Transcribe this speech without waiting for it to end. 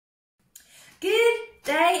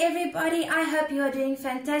day, everybody. I hope you are doing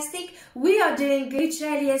fantastic. We are doing good.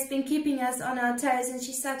 Shirley has been keeping us on our toes and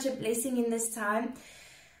she's such a blessing in this time.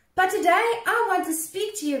 But today I want to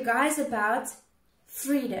speak to you guys about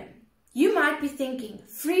freedom. You might be thinking,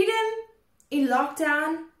 freedom in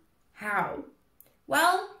lockdown? How?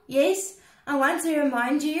 Well, yes, I want to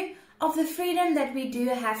remind you of the freedom that we do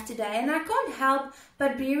have today. And I can't help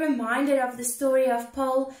but be reminded of the story of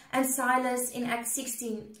Paul and Silas in Acts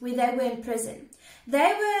 16, where they were in prison.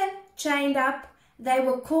 They were chained up, they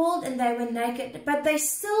were cold and they were naked, but they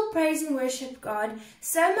still praised and worshiped God,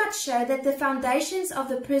 so much so that the foundations of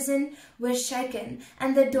the prison were shaken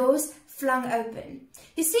and the doors flung open.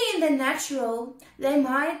 You see, in the natural, they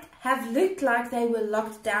might have looked like they were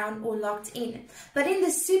locked down or locked in. But in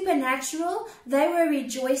the supernatural, they were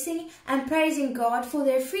rejoicing and praising God for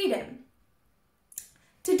their freedom.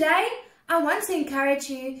 Today, I want to encourage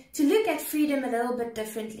you to look at freedom a little bit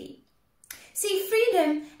differently. See,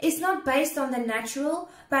 freedom is not based on the natural,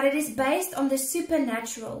 but it is based on the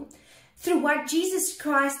supernatural, through what Jesus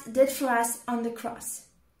Christ did for us on the cross.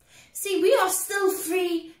 See, we are still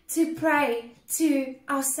free to pray to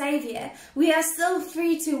our Savior. We are still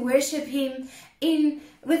free to worship Him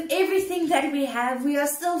with everything that we have. We are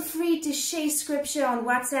still free to share scripture on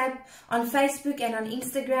WhatsApp, on Facebook and on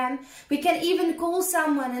Instagram. We can even call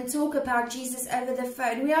someone and talk about Jesus over the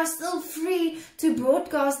phone. We are still free to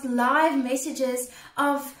broadcast live messages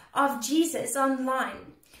of Jesus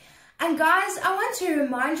online. And guys, I want to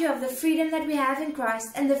remind you of the freedom that we have in Christ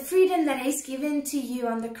and the freedom that He's given to you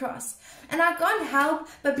on the cross. And I can't help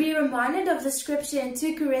but be reminded of the scripture in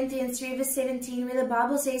 2 Corinthians 3 verse 17 where the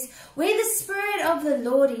Bible says, where the Spirit of the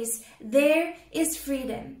Lord is, there is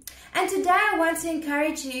freedom. And today I want to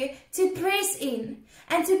encourage you to press in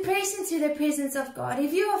and to press into the presence of God.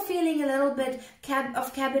 If you are feeling a little bit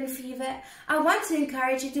of cabin fever, I want to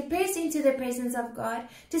encourage you to press into the presence of God,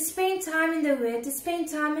 to spend time in the Word, to spend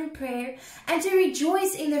time in prayer, and to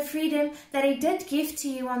rejoice in the freedom that He did give to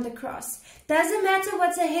you on the cross. Doesn't matter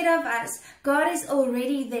what's ahead of us, God is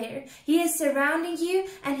already there. He is surrounding you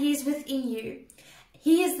and He is within you.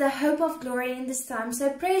 He is the hope of glory in this time. So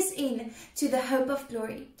press in to the hope of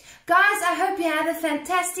glory. Guys, I hope you have a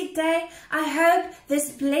fantastic day. I hope this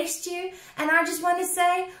blessed you. And I just want to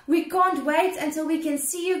say, we can't wait until we can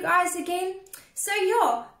see you guys again. So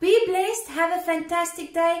yeah, be blessed. Have a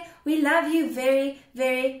fantastic day. We love you very,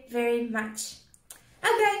 very, very much.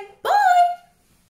 Okay, bye.